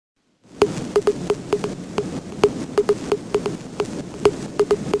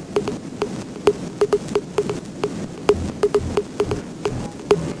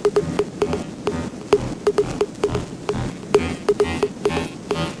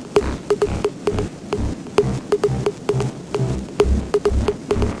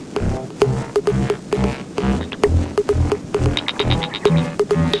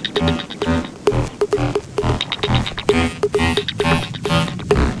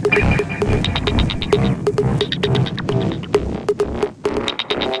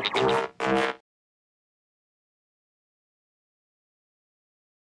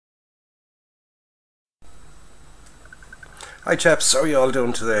Hi chaps, how are you all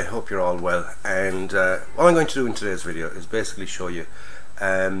doing today? Hope you're all well. And what I'm going to do in today's video is basically show you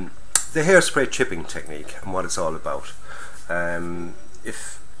the hairspray chipping technique and what it's all about.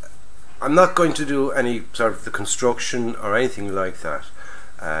 If I'm not going to do any sort of the construction or anything like that,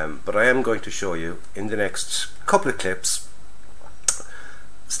 but I am going to show you in the next couple of clips,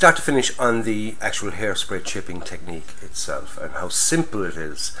 start to finish, on the actual hairspray chipping technique itself and how simple it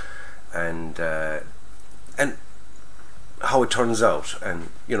is, and how it turns out, and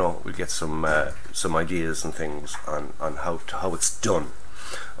you know, we'll get some ideas and things on how it's done.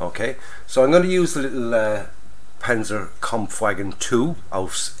 Okay, so I'm going to use the little Panzer II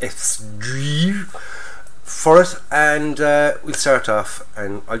aus S3 for it, and we'll start off,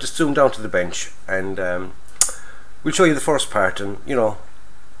 and I'll just zoom down to the bench, and we'll show you the first part, and you know,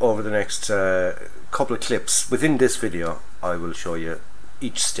 over the next couple of clips within this video I will show you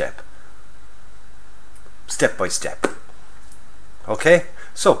each step by step. Okay,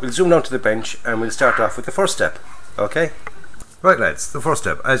 so we'll zoom down to the bench and we'll start off with the first step. Okay, right lads, the first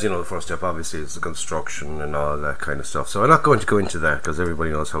step, as you know, the first step obviously is the construction and all that kind of stuff, so I'm not going to go into that because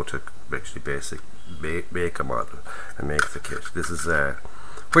everybody knows how to actually make a model and make the kit. This is where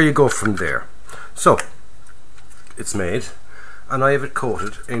you go from there. So it's made, and I have it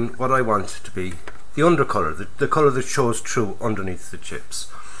coated in what I want to be the undercolor, the color that shows through underneath the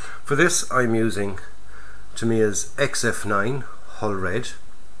chips. For this I'm using Tamiya's XF9 Hull Red,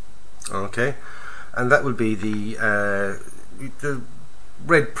 okay, and that will be the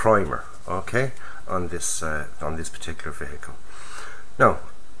red primer, okay, on this particular vehicle. Now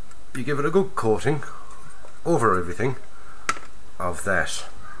you give it a good coating over everything of that.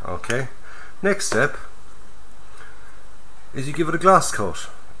 Okay, next step is you give it a gloss coat.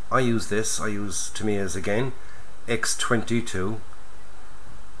 I use Tamiya's again X22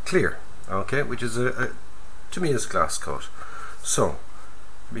 Clear, okay, which is a Tamiya's gloss coat. So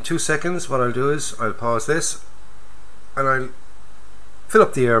give me 2 seconds. What I'll do is I'll pause this and I'll fill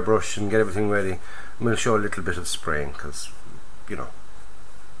up the airbrush and get everything ready, and we'll show a little bit of spraying because, you know,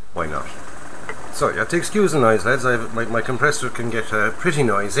 why not? So you have to excuse the noise, lads. My compressor can get pretty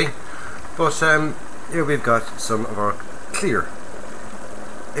noisy, but here we've got some of our clear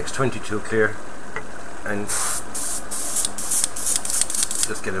X22 Clear, and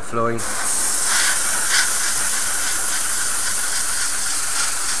just get it flowing.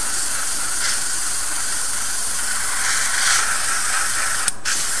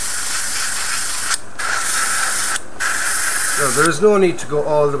 Now, there is no need to go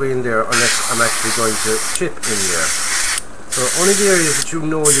all the way in there unless I'm actually going to chip in there. So only the areas that you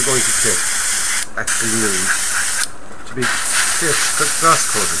know you're going to chip actually need to be glass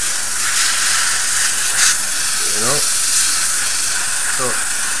coated. You know? So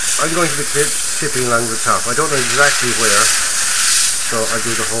I'm going to be chipping along the top. I don't know exactly where, so I'll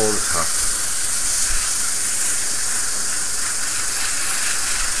do the whole top.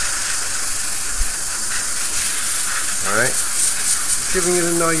 Alright, giving it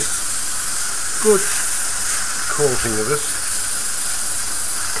a nice good coating of it.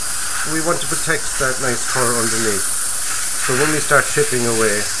 We want to protect that nice colour underneath, so when we start chipping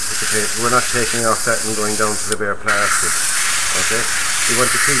away with the paint, we're not taking off that and going down to the bare plastic. Okay, we want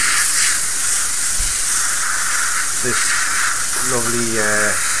to keep this lovely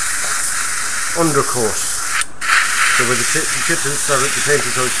undercoat, so where the paint is sort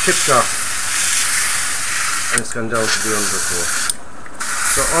of chipped off and it's gone down to the undercoat.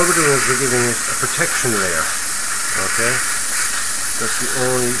 So all we're doing is we're giving it a protection layer. Okay, that's the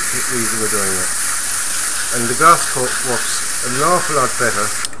only reason we're doing it. And the glass coat works an awful lot better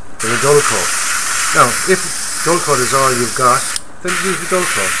than a dull coat. Now, if dull coat is all you've got, then use the dull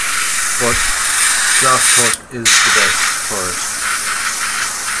coat, but glass coat is the best for it.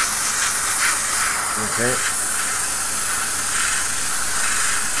 Okay.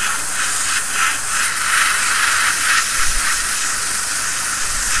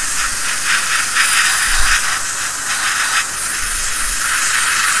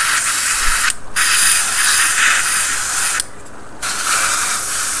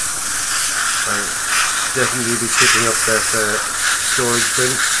 definitely be chipping up that storage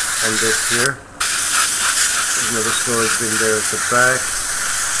bin, and this here. There's another storage bin there at the back,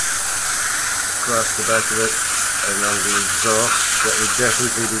 across the back of it, and on the exhaust. That will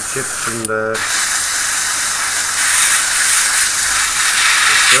definitely be chipped from the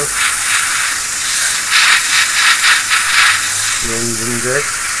engine deck,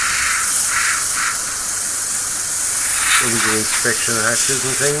 engine inspection hatches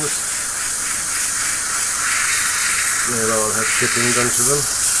and things. They'll all have chipping done to them.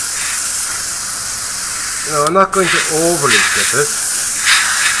 Now, I'm not going to overly chip it,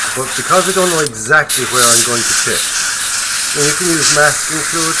 but because I don't know exactly where I'm going to chip, and you can use masking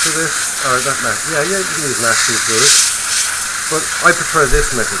fluid for this, or not masking, yeah, you can use masking fluid, but I prefer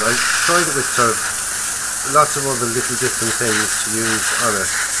this method. I tried it with sort of lots of other little different things to use on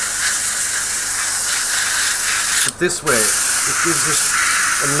it, but this way it gives it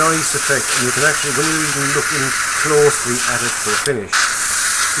a nice effect, and you can actually, when you're even looking closely at it for a finish,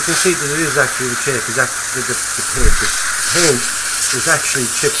 you can see that it is actually, the shape is actually, the paint is actually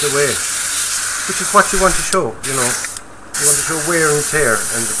chipped away, which is what you want to show, you know. You want to show wear and tear,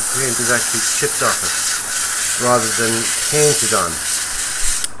 and that the paint is actually chipped off it, rather than painted on.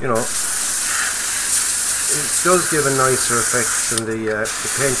 You know, it does give a nicer effect than the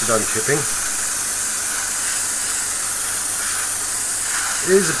painted on chipping.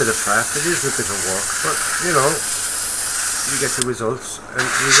 It is a bit of faff, it is a bit of work, but you know, you get the results, and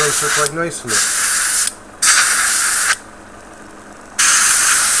the results are quite nice from it.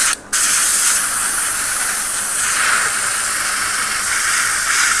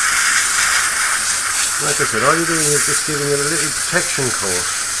 Like I said, all you're doing is just giving it a little protection coat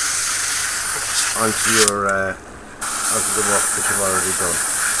onto your onto the work that you've already done.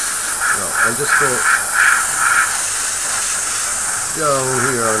 Now, I'll just go down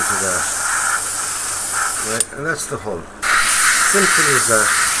here onto that. Right, and that's the hull. Simple as that.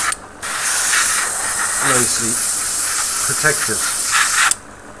 Nicely protected.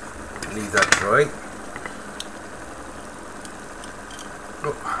 Leave that dry.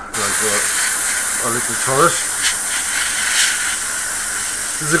 Oh, onto our little turret.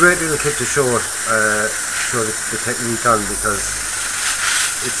 This is a great little kit to show it, show the technique on, because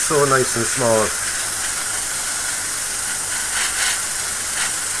it's so nice and small.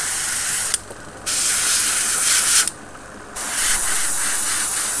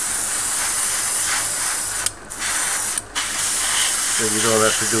 So you don't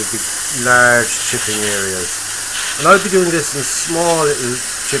have to do big, large chipping areas. And I'll be doing this in small little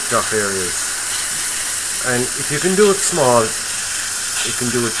chipped off areas. And if you can do it small, you can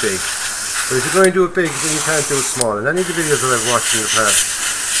do it big. But if you're going to do it big, then you can't do it small. And any of the videos that I've watched in the past,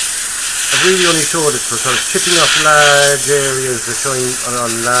 I've really only showed it for sort of chipping off large areas, they're showing on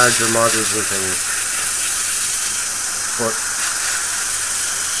larger models and things. But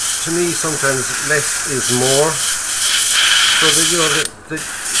to me, sometimes less is more. So the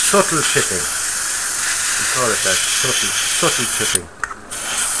subtle chipping, we call it that, subtle chipping.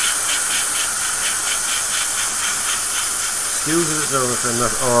 Excuse it now if I'm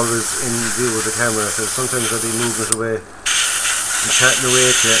not always in view of the camera, because sometimes I'll be moving it away and chatting away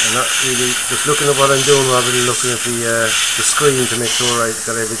to it and not really just looking at what I'm doing rather than looking at the screen to make sure I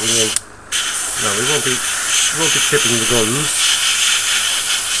got everything in. No, we won't be chipping the guns.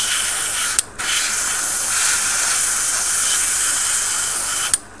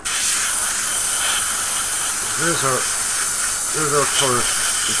 There's our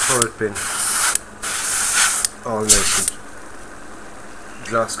turret bin, all nice and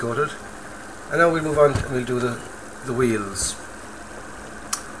glass coated. And now we'll move on and we'll do the wheels.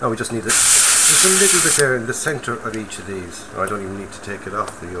 Now we just need just a little bit there in the centre of each of these. I don't even need to take it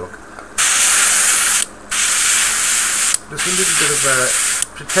off the yoke. Just a little bit of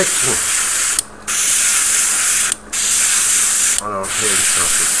protection on our paint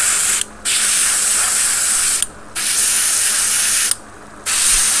surface.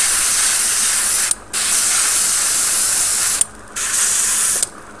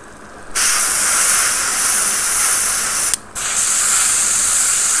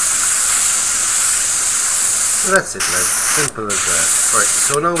 So that's it, like, simple as that. Right,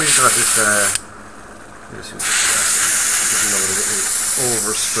 so now we've got this, just a little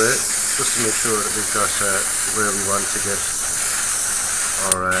overspray, just to make sure that we've got where we want to get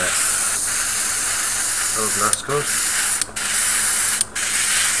our glass coat.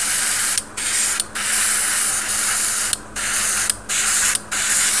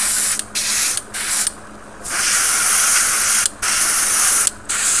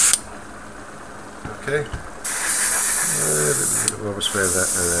 Okay. overspray that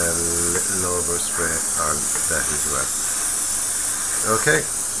and a little overspray on that as well. Okay,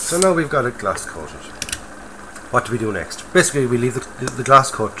 so now we've got it gloss coated. What do we do next? Basically we leave the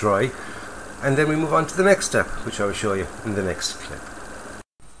gloss coat dry and then we move on to the next step, which I will show you in the next clip.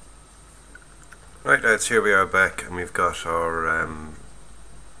 Right lads, here we are back and we've got our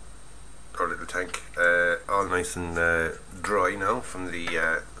little tank all nice and dry now from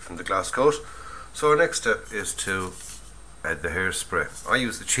the gloss coat. So our next step is to add the hairspray. I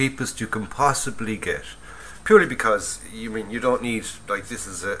use the cheapest you can possibly get, purely because you don't need, like, this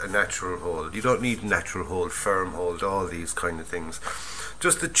is a natural hold. You don't need natural hold, firm hold, all these kind of things.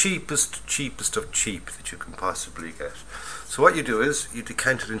 Just the cheapest of cheap that you can possibly get. So what you do is you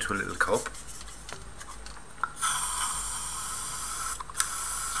decant it into a little cup.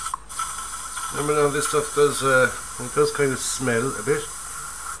 Remember now, this stuff does it does kind of smell a bit.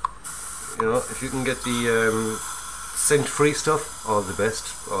 You know, if you can get the scent-free stuff, all the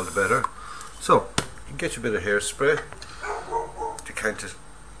best, all the better. So you get your bit of hairspray, decant it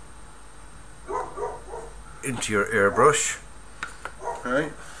into your airbrush.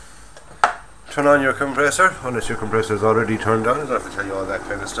 Alright. Turn on your compressor, unless your compressor is already turned on. I don't have to tell you all that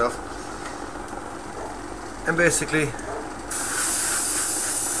kind of stuff. And basically,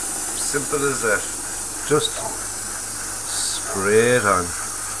 simple as that. Just spray it on.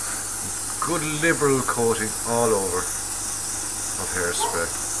 Good liberal coating all over of hairspray.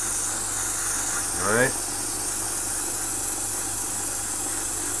 Alright.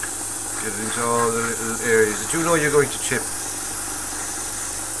 Get it into all the little areas that you know you're going to chip.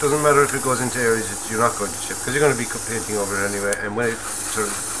 Doesn't matter if it goes into areas that you're not going to chip, because you're going to be painting over it anyway, and when it sort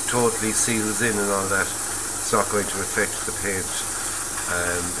of totally seals in and all that, it's not going to affect the paint.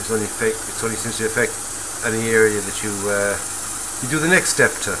 It's only seems to affect any area that you do the next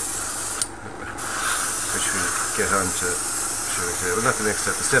step to, which we'll get on to, shall we say, well, not the next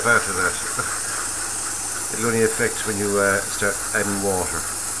step, the step after that. It'll only affect when you start adding water.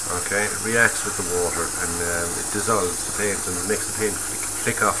 Okay, it reacts with the water and it dissolves the paint and makes the paint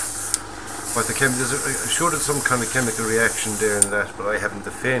flick off. But there's I'm sure there's some kind of chemical reaction there in that, but I haven't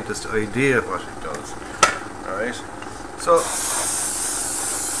the faintest idea what it does. Alright, so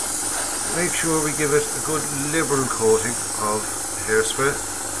make sure we give it a good liberal coating of hairspray.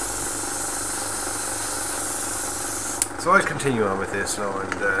 So I'll continue on with this now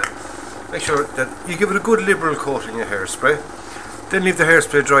and make sure that you give it a good liberal coating of hairspray. Then leave the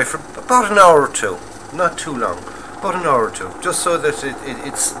hairspray dry for about an hour or two, not too long, about an hour or two, just so that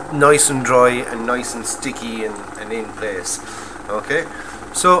it's nice and dry and nice and sticky and in place. Okay,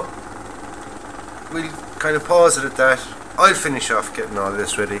 so we'll kind of pause it at that. I'll finish off getting all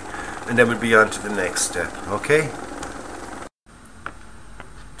this ready and then we'll be on to the next step. Okay,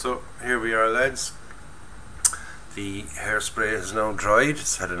 so here we are lads. The hairspray is now dried.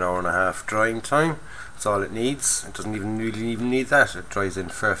 It's had an hour and a half drying time. That's all it needs. It doesn't even really need that. It dries in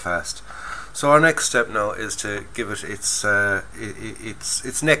fair fast. So our next step now is to give it its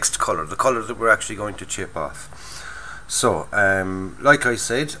next colour, the colour that we're actually going to chip off. So, like I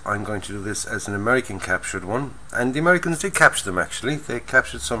said, I'm going to do this as an American captured one, and the Americans did capture them actually. They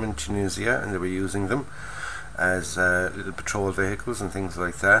captured some in Tunisia and they were using them as little patrol vehicles and things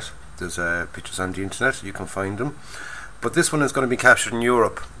like that. There's pictures on the internet, you can find them. But this one is going to be captured in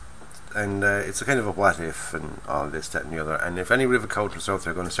Europe, and it's a kind of a what if and all this, that and the other. And if any river counters out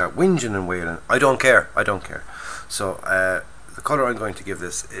there are going to start whinging and wailing, I don't care. So the colour I'm going to give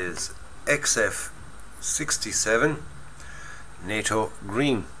this is XF67 NATO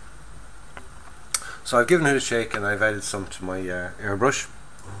Green. So I've given it a shake and I've added some to my airbrush.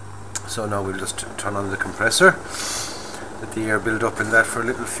 So now we'll just turn on the compressor, let the air build up in that for a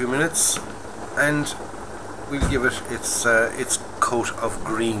little few minutes, and we'll give it its coat of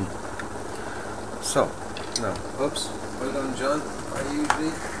green. So now, oops, well done John. I usually,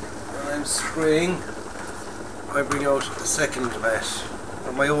 when I'm spraying, I bring out a second mat,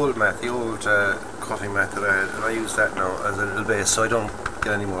 my old mat, the old cutting mat that I had, and I use that now as a little base so I don't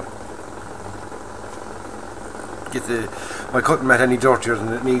get any more, get my cutting mat any dirtier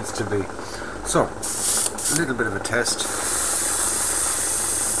than it needs to be. So a little bit of a test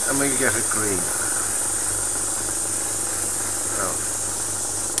and we'll get it green. Now,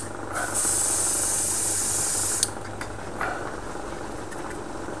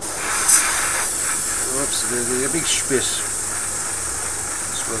 oops, a big spit. I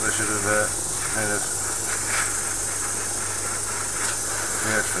suppose I should have kind of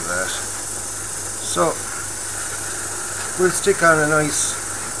prepared for that. So we'll stick on a nice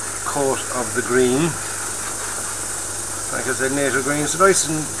coat of the green. Like I said, NATO green. It's a nice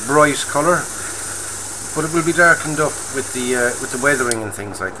and bright colour. but it will be darkened up with the weathering and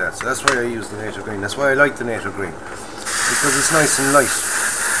things like that. So that's why I use the NATO green. That's why I like the NATO green, because it's nice and light,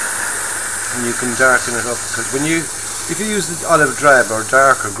 and you can darken it up. Because if you use the olive drab or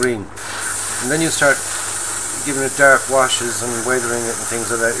darker green, and then you start giving it dark washes and weathering it and things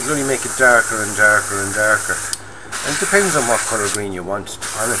like that, it'll only make it darker and darker and darker. And it depends on what colour green you want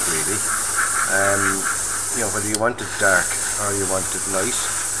on it, really. You know, whether you want it dark or you want it light.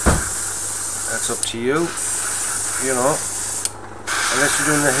 That's up to you, you know, unless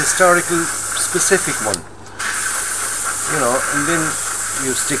you're doing a historical specific one, you know, and then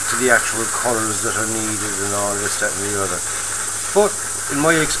you stick to the actual colours that are needed and all this, that and the other. But in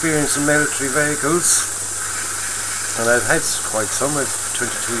my experience in military vehicles, and I've had quite some, I've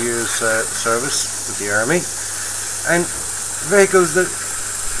 22 years service with the army, and vehicles that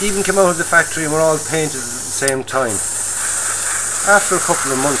even came out of the factory and were all painted at the same time, after a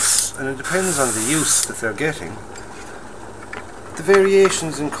couple of months, and it depends on the use that they're getting, the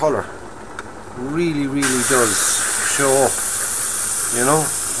variations in colour really does show up, you know,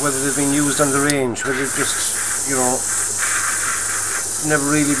 whether they've been used on the range, whether they've just, you know, never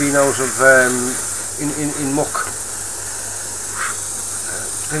really been out of in muck.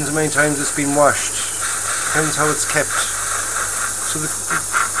 Depends how many times it's been washed, depends how it's kept. So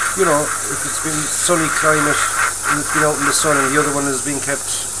you know, if it's been sunny climate and it's been out in the sun, and the other one has been kept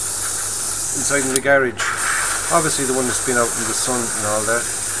inside in the garage, obviously the one that's been out in the sun and all that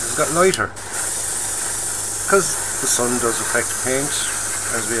has got lighter, because the sun does affect paint,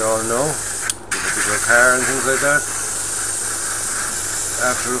 as we all know. You look at your car and things like that,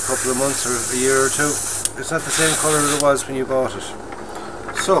 after a couple of months or a year or two, it's not the same colour as it was when you bought it.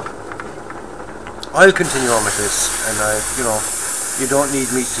 So I'll continue on with this, and you know, you don't need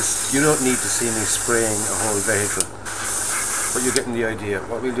to see me spraying a whole vehicle, but you're getting the idea.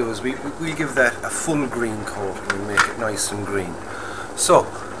 What we'll do is we'll give that a full green coat, and we'll make it nice and green. So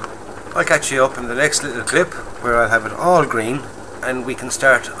I'll catch you up in the next little clip where I'll have it all green, and we can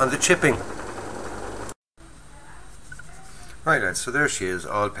start on the chipping. Right lads, so there she is,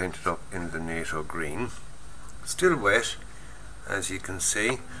 all painted up in the NATO green, still wet, as you can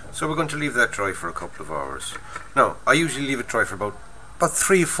see. So we're going to leave that dry for a couple of hours. Now, I usually leave it dry for about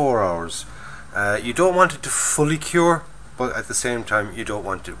 3-4 hours. You don't want it to fully cure, but at the same time you don't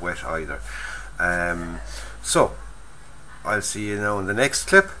want it wet either. So I'll see you now in the next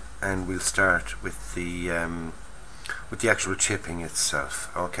clip, and we'll start with the actual chipping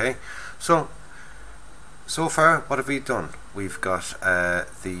itself. Okay, so far what have we done? We've got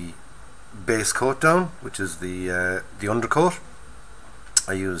the base coat down, which is the undercoat.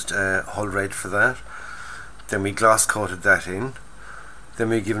 I used Hull Red for that. Then we gloss coated that in. Then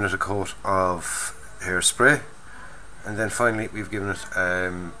we've given it a coat of Hairspray, and then finally we've given it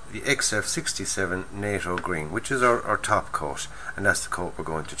the XF67 NATO Green, which is our top coat, and that's the coat we're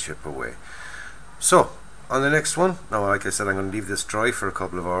going to chip away. So on the next one, now like I said, I'm going to leave this dry for a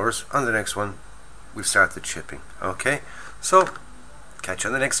couple of hours. On the next one we'll start the chipping. Okay, so catch you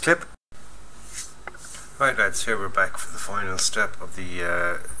on the next clip. Right lads, here we're back for the final step of the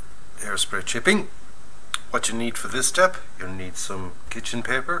Hairspray chipping. What you need for this step, you'll need some kitchen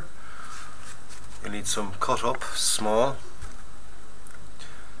paper, you'll need some cut up small,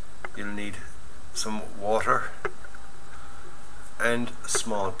 you'll need some water and a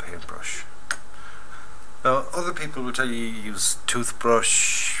small paintbrush. Now other people will tell you use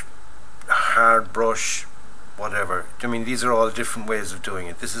toothbrush, hard brush, whatever. I mean, these are all different ways of doing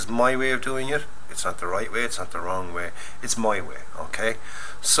it. This is my way of doing it. It's not the right way, it's not the wrong way, it's my way. Okay,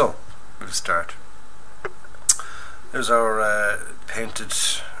 so we'll start. There's our painted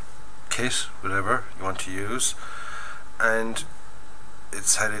kit, whatever you want to use, and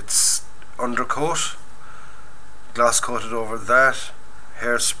it's had its undercoat, gloss coated over that,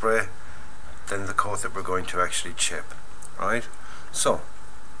 Hairspray, then the coat that we're going to actually chip. Right, so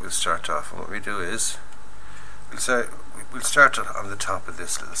we'll start off, and what we do is we'll start on the top of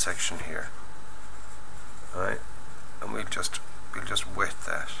this little section here. Right, and we'll just wet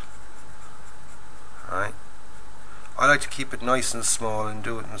that. Right, I like to keep it nice and small and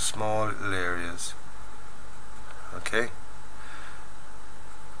do it in small little areas. Okay,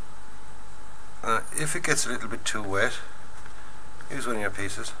 if it gets a little bit too wet, use one of your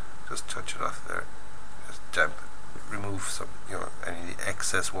pieces, just touch it off there, just damp it, remove some, you know, any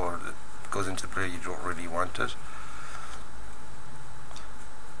excess water that goes into the plate. You don't really want it.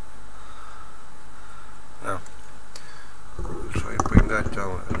 Now we'll try and bring that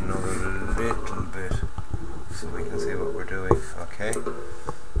down another little bit so we can see what we're doing. Okay,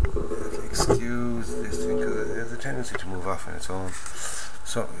 excuse this thing because it has a tendency to move off on its own,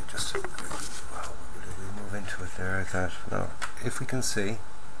 so we just, well, what we'll do there like that. Now, if we can see,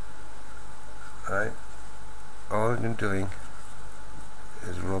 right, all I'm doing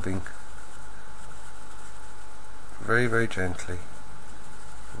is rubbing very, very gently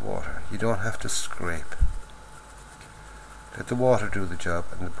the water. You don't have to scrape. Let the water do the job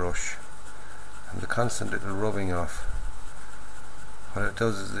and the brush, and the constant little rubbing off. What it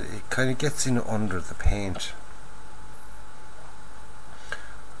does is it kind of gets in under the paint.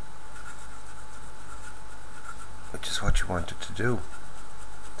 Which is what you want it to do.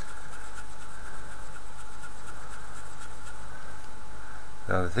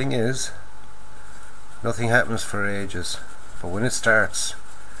 Now the thing is, nothing happens for ages, but when it starts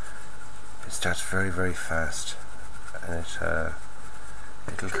very, very fast, and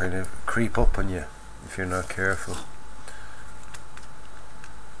it'll kind of creep up on you if you're not careful.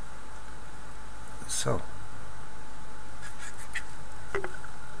 So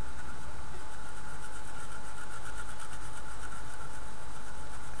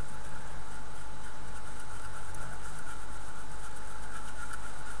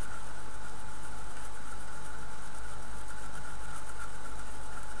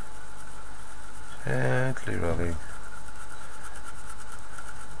gently rubbing.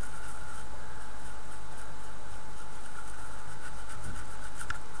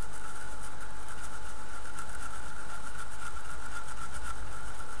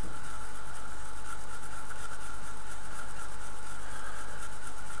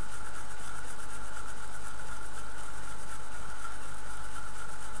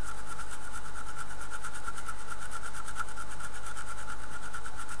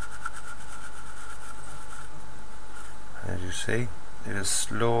 As you see, it is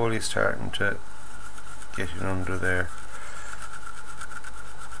slowly starting to get in under there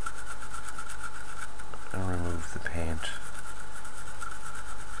and remove the paint.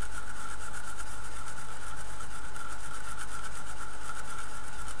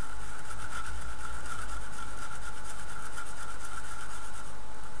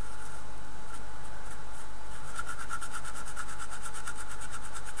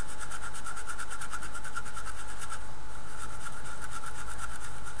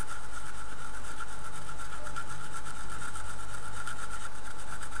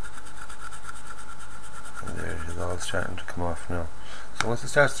 Starting to come off now. So once it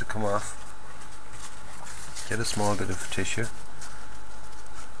starts to come off, get a small bit of tissue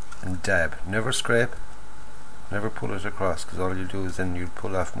and dab. Never scrape, never pull it across, because all you do is then you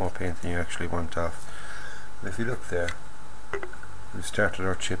pull off more paint than you actually want off. And if you look there, we've started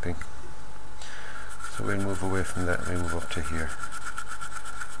our chipping. So we'll move away from that and we'll move up to here.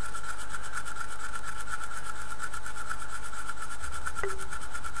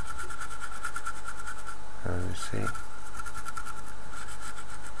 As you see,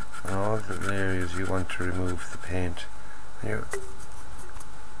 on all the areas you want to remove the paint. Here,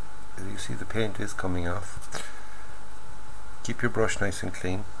 as you see, the paint is coming off. Keep your brush nice and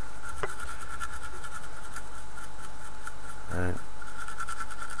clean, and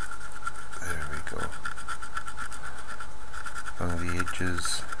there we go. Along the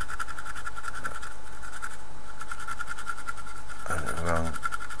edges and along.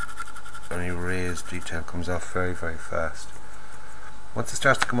 Any raised detail comes off very, very fast. Once it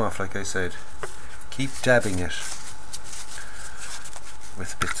starts to come off, like I said, keep dabbing it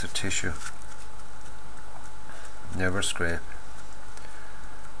with bits of tissue. Never scrape.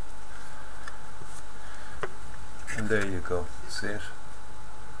 And there you go. See it?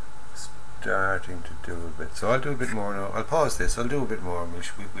 Starting to do a bit. So I'll do a bit more now. I'll pause this. I'll do a bit more.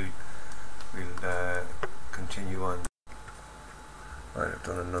 We'll continue on. Right, I've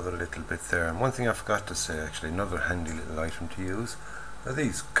done another little bit there. And one thing I forgot to say, actually, another handy little item to use are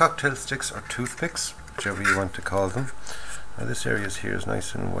these cocktail sticks or toothpicks, whichever you want to call them. Now this area here is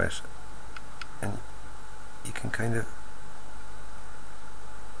nice and wet, and you can kind of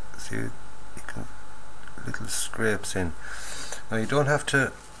see you can little scrapes in. Now you don't have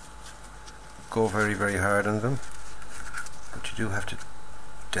to go very, very hard on them, but you do have to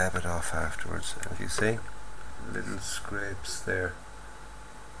dab it off afterwards. And if you see, little scrapes there.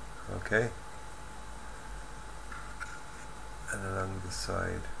 Okay, and along the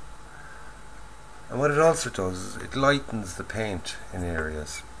side. And what it also does is it lightens the paint in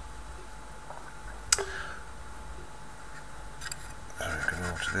areas. I'm going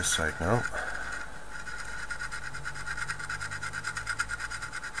over to this side now.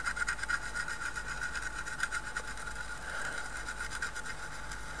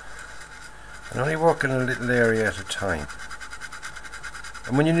 And only working a little area at a time.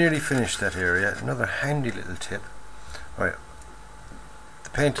 And when you nearly finish that area, another handy little tip. Right, the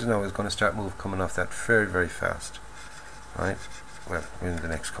paint now is going to start coming off that very, very fast. Right? Well, in the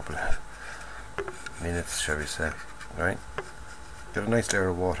next couple of minutes, shall we say. Right? Get a nice layer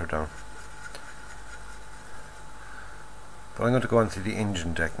of water down. But I'm going to go onto the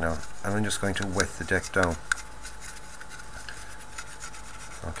engine deck now, and I'm just going to wet the deck down.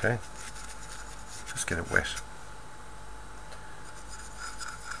 Okay? Just get it wet.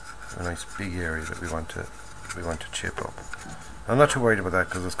 A nice big area that we want to chip up. I'm not too worried about that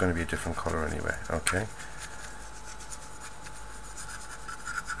because it's going to be a different colour anyway. Okay.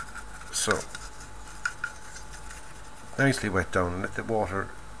 So nicely wet down and let the water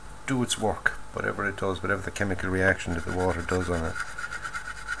do its work, whatever it does, whatever the chemical reaction that the water does on it.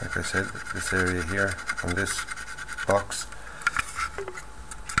 Like I said, this area here on this box,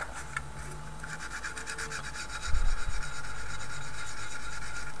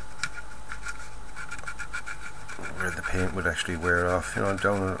 where the paint would actually wear off, you know,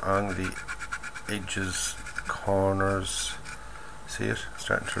 down on the edges, corners. See it?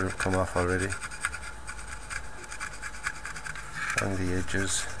 Starting to come off already. On the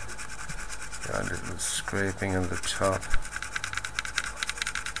edges. A little scraping on the top.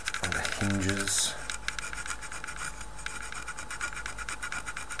 On the hinges.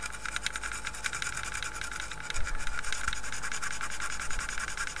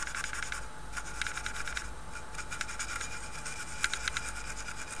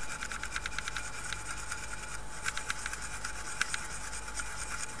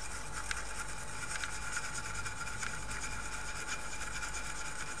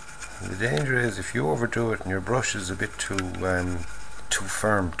 The danger is if you overdo it and your brush is a bit too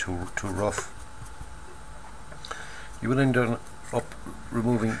firm, too rough, you will end up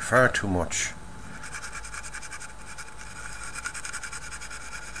removing far too much.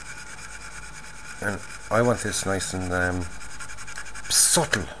 And I want this nice and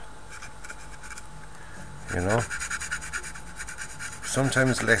subtle, you know.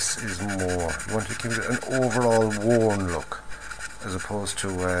 Sometimes less is more. You want to give it an overall worn look, as opposed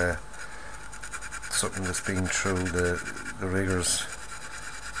to something that's been through the rigours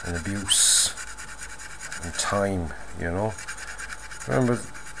and abuse and time, you know. Remember,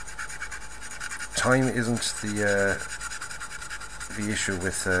 time isn't the issue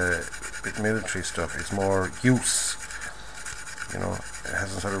with military stuff. It's more use, you know. It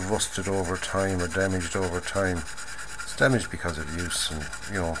hasn't sort of rusted over time or damaged over time. It's damaged because of use, and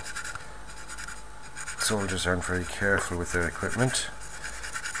you know, soldiers aren't very careful with their equipment.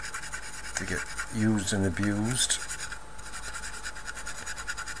 They get used and abused.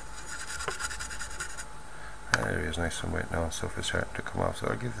 That area is nice and wet now, stuff is starting to come off, so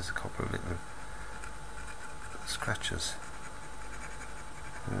I'll give this a couple of little scratches.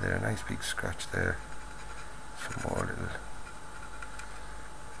 And there, a nice big scratch there. Some more little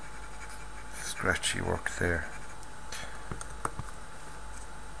scratchy work there.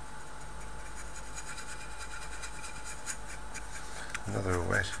 Another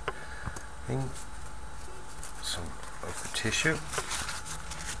wet thing, some of the tissue,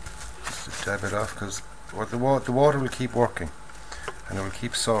 just to dab it off, because the water will keep working and it will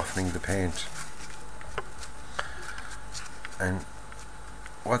keep softening the paint. And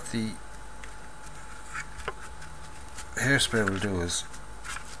what the hairspray will do is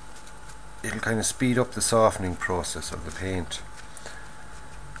it'll kind of speed up the softening process of the paint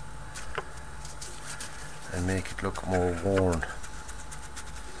and make it look more worn.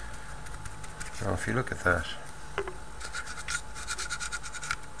 Now if you look at that,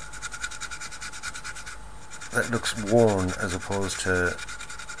 that looks worn as opposed to,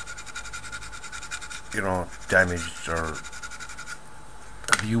 you know, damaged or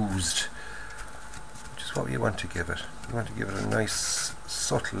abused, which is what you want to give it. You want to give it a nice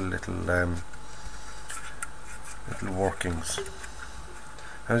subtle little little workings.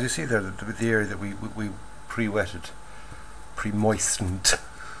 And as you see there, the area that we pre-wetted, pre-moistened,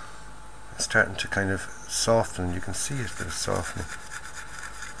 it's starting to kind of soften. You can see it that it's softening.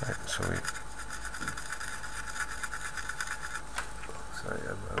 Right, so sorry,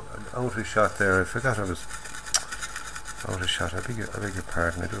 I'm out of shot there. I forgot I was out of shot. I beg your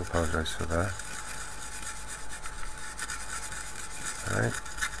pardon. I do apologise for that. Alright.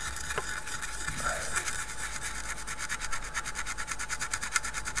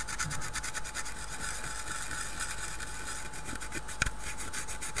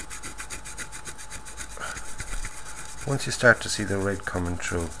 Once you start to see the red coming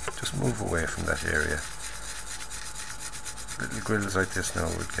through, just move away from that area. Little grills like this now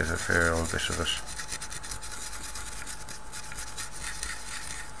would get a fair old bit of it.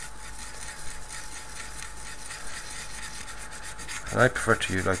 And I prefer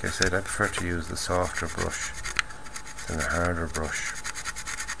to use, like I said, I prefer to use the softer brush than the harder brush,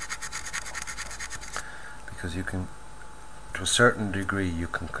 because you can, to a certain degree, you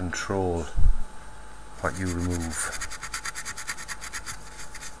can control what you remove.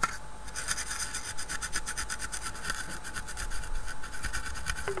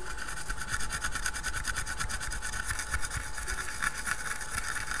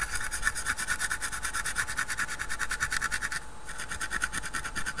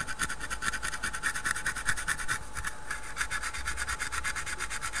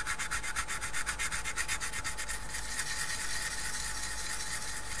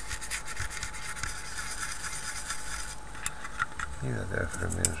 Leave that there for a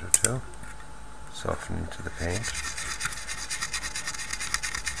minute or two, soften into the paint.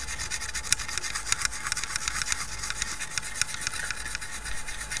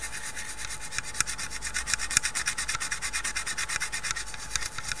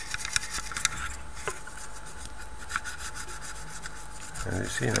 And you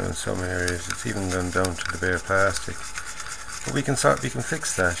see now in some areas it's even gone down to the bare plastic, but we can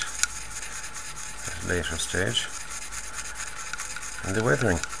fix that at a later stage. And the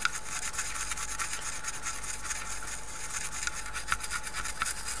weathering.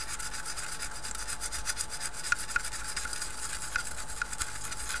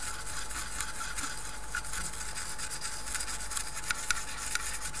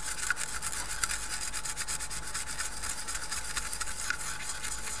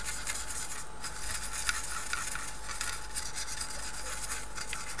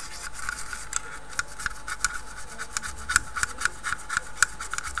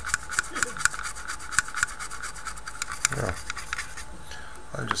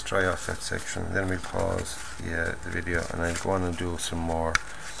 I'll just dry off that section, then we'll pause the video, and I'll go on and do some more.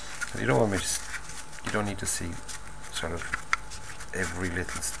 You don't want me to, you don't need to see sort of every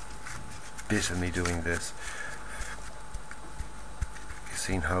little bit of me doing this. You've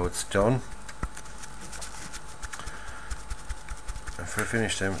seen how it's done, and for a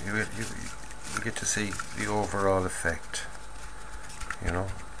finish time you get to see the overall effect, you know,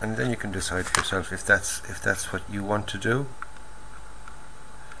 and then you can decide for yourself if that's what you want to do.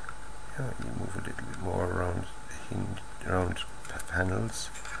 You move a little bit more around the hinge, around panels,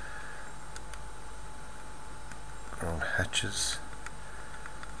 around hatches.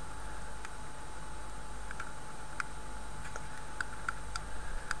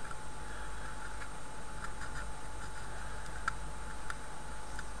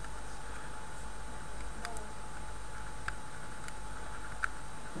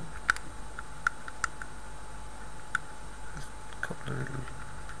 A couple of little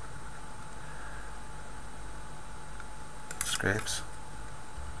scrapes.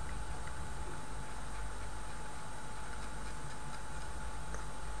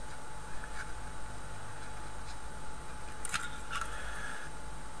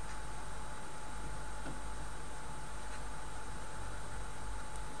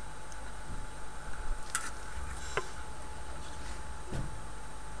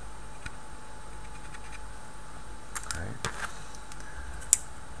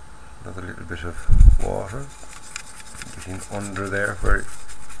 Another little bit of water getting under there where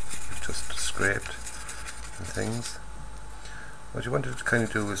you've just scraped and things. What you wanted to kind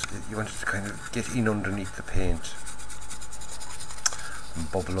of do is you wanted to kind of get in underneath the paint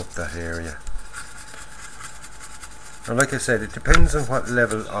and bubble up that area. Now, like I said, it depends on what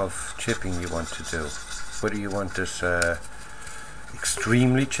level of chipping you want to do. Whether you want it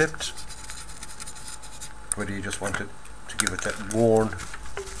extremely chipped, whether you just want it to give it that worn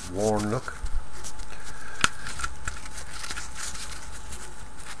look.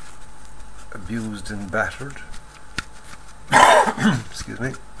 Abused and battered. Excuse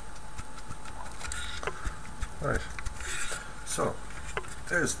me. Right. So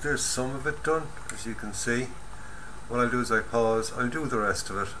there's some of it done, as you can see. What I'll do is I pause, I'll do the rest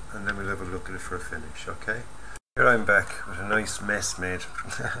of it, and then we'll have a look at it for a finish, okay? Here I'm back with a nice mess made.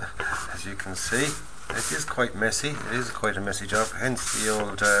 As you can see, it is quite messy. It is quite a messy job, hence the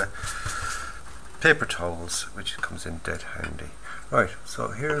old paper towels, which comes in dead handy. Right, so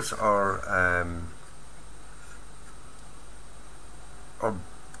here's our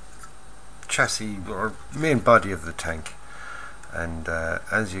chassis, or main body of the tank, and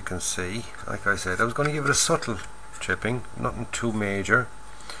as you can see, like I said, I was going to give it a subtle chipping, nothing too major,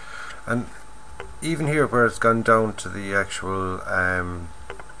 and even here where it's gone down to the actual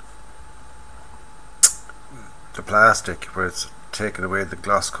the plastic, where it's taken away the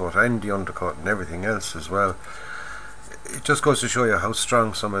gloss coat and the undercoat and everything else as well, it just goes to show you how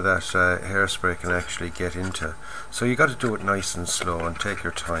strong some of that hairspray can actually get into. So you got to do it nice and slow and take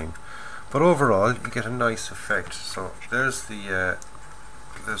your time. But overall, you get a nice effect. So there's the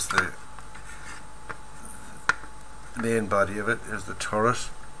main body of it. There's the turret.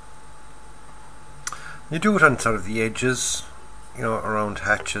 You do it on sort of the edges, you know, around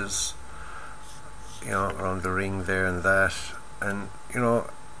hatches, you know, around the ring there and that, and you know,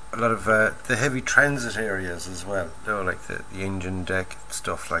 a lot of the heavy transit areas as well, you know, like the engine deck,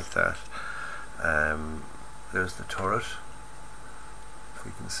 stuff like that. There's the turret. If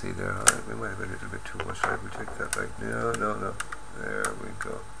we can see there, we might have a little bit too much. Right, we'll take that back. No. There we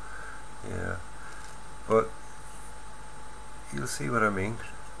go. Yeah, but you'll see what I mean.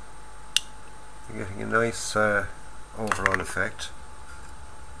 You're getting a nice overall effect.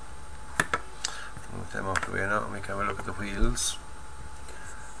 Move them off the way now, and we can have a look at the wheels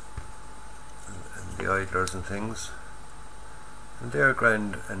and the idlers and things. And they're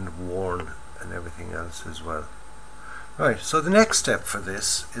grand and worn and everything else as well. Right, so the next step for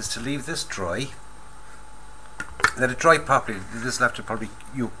this is to leave this dry. Let it dry properly. This will have to probably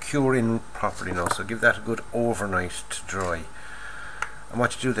cure in properly now, so give that a good overnight to dry. And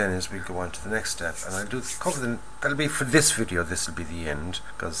what you do then is we go on to the next step, and I'll do cover the. That'll be for this video. This will be the end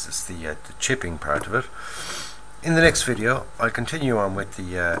because it's the chipping part of it. In the next video, I'll continue on with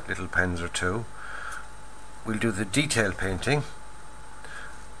the little Panzer II. We'll do the detail painting,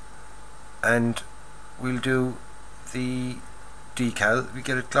 and we'll do the decal. We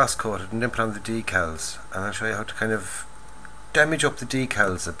get it gloss coated and then put on the decals, and I'll show you how to kind of damage up the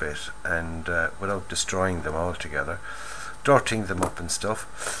decals a bit and without destroying them altogether, dirtying them up and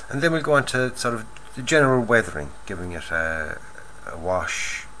stuff. And then we'll go on to sort of the general weathering, giving it a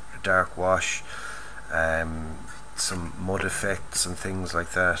wash, a dark wash, some mud effects and things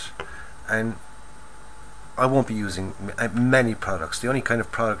like that. And I won't be using many products. The only kind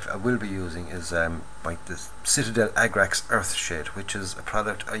of product I will be using is like the Citadel Agrax Earthshade, which is a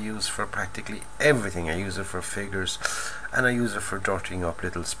product I use for practically everything. I use it for figures, and I use it for dirtying up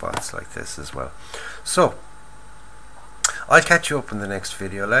little spots like this as well. So I'll catch you up in the next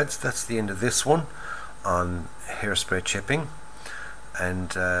video, lads. That's the end of this one on hairspray chipping,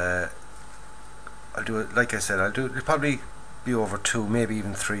 and I'll do it, like I said, it'll probably be over 2, maybe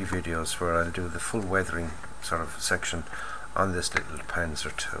even 3 videos where I'll do the full weathering sort of section on this little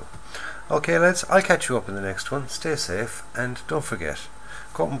Panzer II. Okay lads, I'll catch you up in the next one. Stay safe, and don't forget,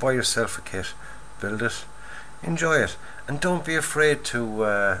 go out and buy yourself a kit, build it, enjoy it, and don't be afraid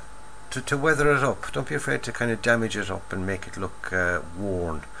to weather it up. Don't be afraid to kind of damage it up and make it look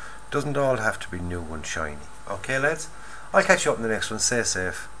worn. It doesn't all have to be new and shiny. Okay lads, I'll catch you up in the next one. Stay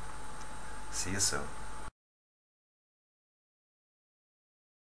safe. See you soon.